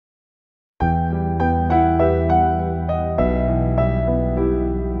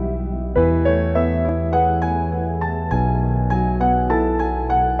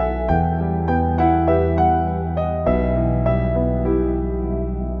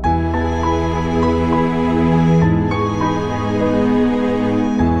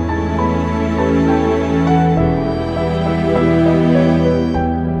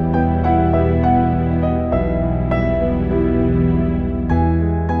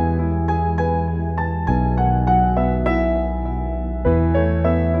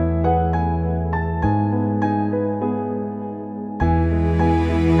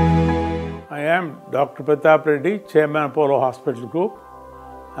Dr. Pratap Reddy, Chairman Apollo Hospital Group.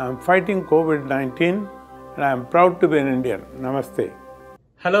 I am fighting COVID-19 and I am proud to be an Indian. Namaste.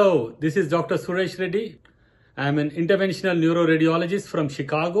 Hello, this is Dr. Suresh Reddy. I am an interventional neuroradiologist from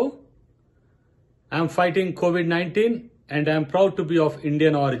Chicago. I am fighting COVID-19 and I am proud to be of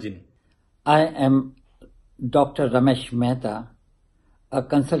Indian origin. I am Dr. Ramesh Mehta, a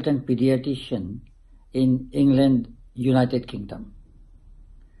consultant pediatrician in England, United Kingdom.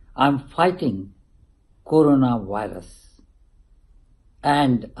 I'm fighting coronavirus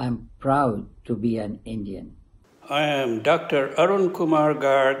and I'm proud to be an Indian. I am Dr. Arun Kumar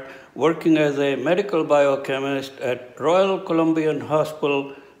Garg, working as a medical biochemist at Royal Columbian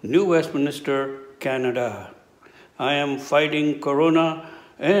Hospital, New Westminster, Canada. I am fighting corona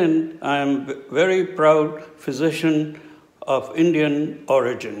and I am very proud physician of Indian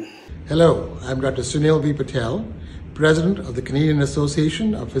origin. Hello, I'm Dr. Sunil V. Patel, President of the Canadian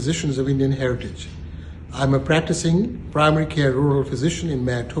Association of Physicians of Indian Heritage. I'm a practicing primary care rural physician in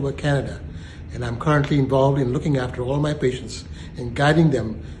Manitoba, Canada, and I'm currently involved in looking after all my patients and guiding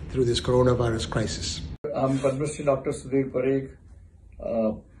them through this coronavirus crisis. I'm Padma Shri Dr. Sudhir Parikh.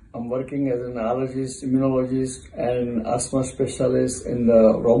 I'm working as an allergist, immunologist, and asthma specialist in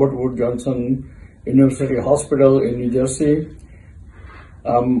the Robert Wood Johnson University Hospital in New Jersey.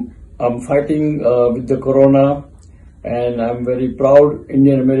 I'm fighting with the corona, and I'm very proud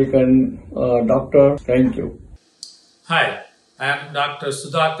Indian American doctor. Thank you. Hi, I am Dr.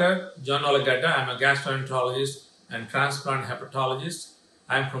 Sudhakar John Olagadda. I'm a gastroenterologist and transplant hepatologist.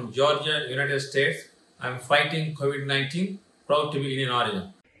 I'm from Georgia, United States. I'm fighting COVID-19, proud to be Indian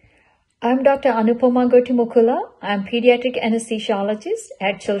origin. I'm Dr. Anupama Gotimukula. I'm pediatric anesthesiologist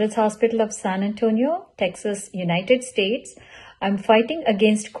at Children's Hospital of San Antonio, Texas, United States. I'm fighting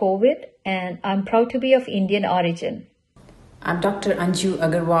against COVID and I'm proud to be of Indian origin. I'm Dr. Anju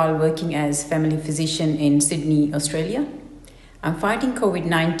Agarwal, working as family physician in Sydney, Australia. I'm fighting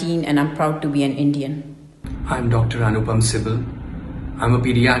COVID-19 and I'm proud to be an Indian. I'm Dr. Anupam Sibal. I'm a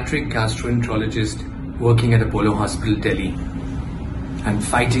pediatric gastroenterologist working at Apollo Hospital, Delhi. I'm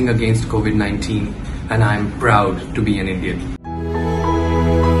fighting against COVID-19 and I'm proud to be an Indian.